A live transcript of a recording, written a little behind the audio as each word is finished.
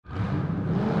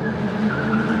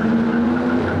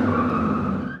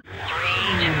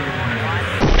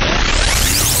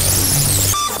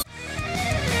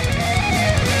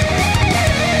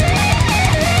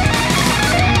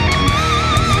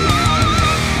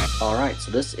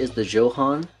So this is the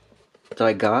Johan that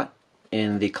I got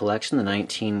in the collection, the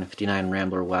 1959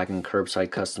 Rambler Wagon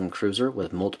Curbside Custom Cruiser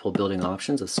with multiple building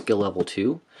options, a skill level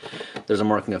 2. There's a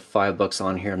marking of $5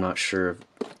 on here. I'm not sure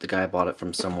if the guy bought it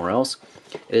from somewhere else.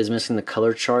 It is missing the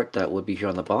color chart that would be here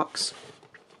on the box.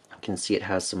 You can see it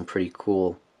has some pretty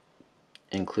cool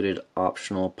included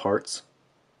optional parts.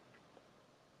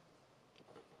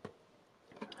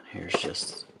 Here's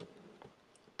just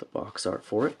the box art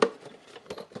for it.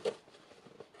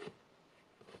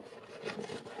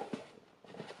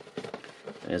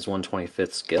 It is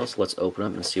 1/25th scale, so let's open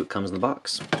up and see what comes in the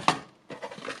box.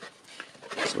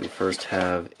 So we first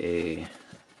have a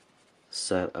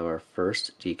set of our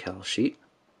first decal sheet.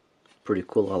 Pretty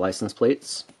cool license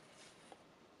plates.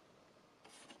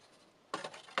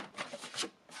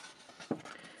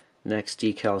 Next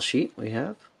decal sheet we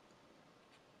have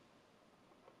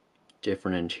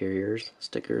different interiors,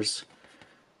 stickers,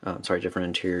 different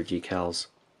interior decals,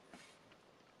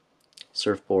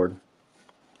 surfboard,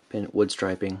 wood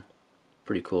striping,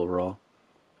 pretty cool overall.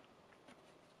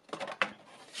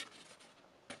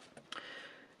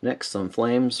 Next, some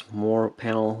flames, more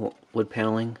wood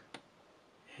paneling,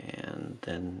 and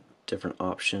then different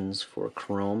options for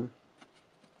chrome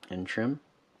and trim.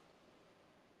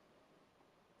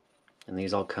 And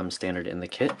these all come standard in the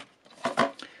kit.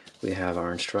 We have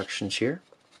our instructions here.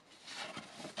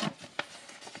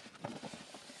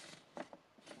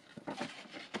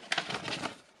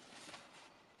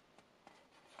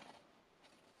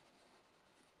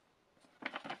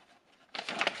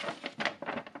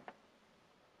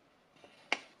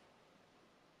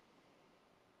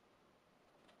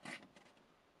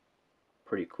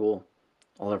 Pretty cool.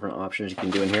 All different options you can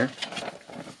do in here.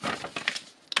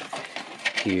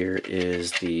 Here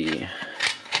is the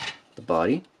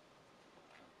body.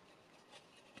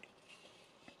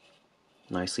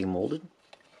 Nicely molded.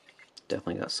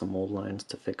 Definitely got some mold lines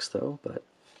to fix though, but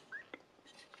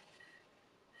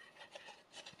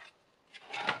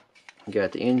you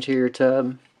got the interior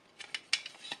tub,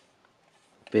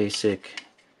 basic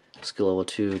skill level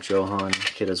 2 Johan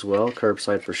kit as well,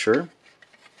 curbside for sure.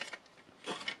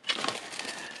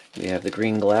 We have the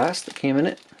green glass that came in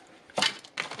it.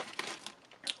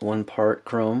 One part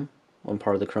chrome, one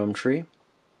part of the chrome tree.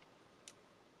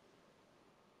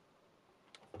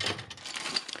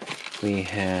 We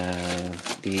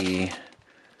have the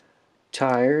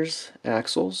tires,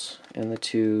 axles, and the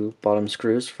 2 bottom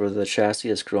screws for the chassis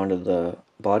to screw onto the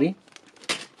body.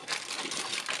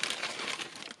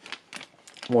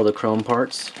 More of the chrome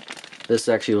parts. This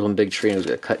actually was one big tree and it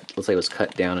was cut, looks like it was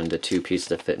cut down into 2 pieces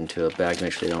to fit into a bag to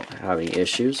make sure they don't have any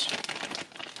issues.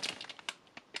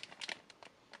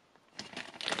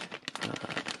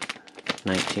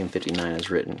 1959 is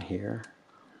written here,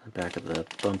 the back of the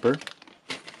bumper.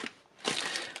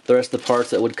 The rest of the parts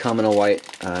that would come in a white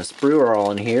sprue are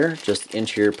all in here, just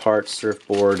interior parts,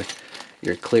 surfboard,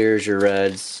 your clears, your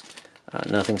reds,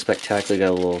 nothing spectacular.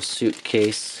 Got a little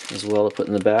suitcase as well to put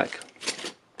in the back.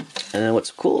 And then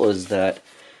what's cool is that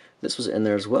this was in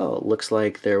there as well. It looks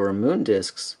like there were moon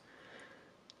discs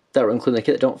that were included in the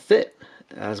kit that don't fit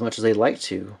as much as they'd like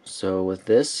to. So with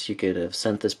this, you could have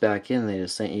sent this back in. They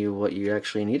just sent you what you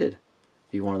actually needed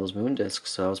if you wanted those moon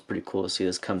discs. So it was pretty cool to see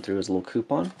this come through as a little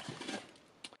coupon.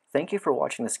 Thank you for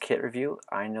watching this kit review.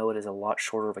 I know it is a lot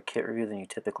shorter of a kit review than you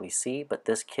typically see, but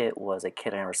this kit was a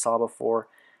kit I never saw before,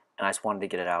 and I just wanted to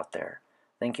get it out there.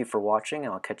 Thank you for watching,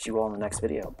 and I'll catch you all in the next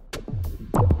video.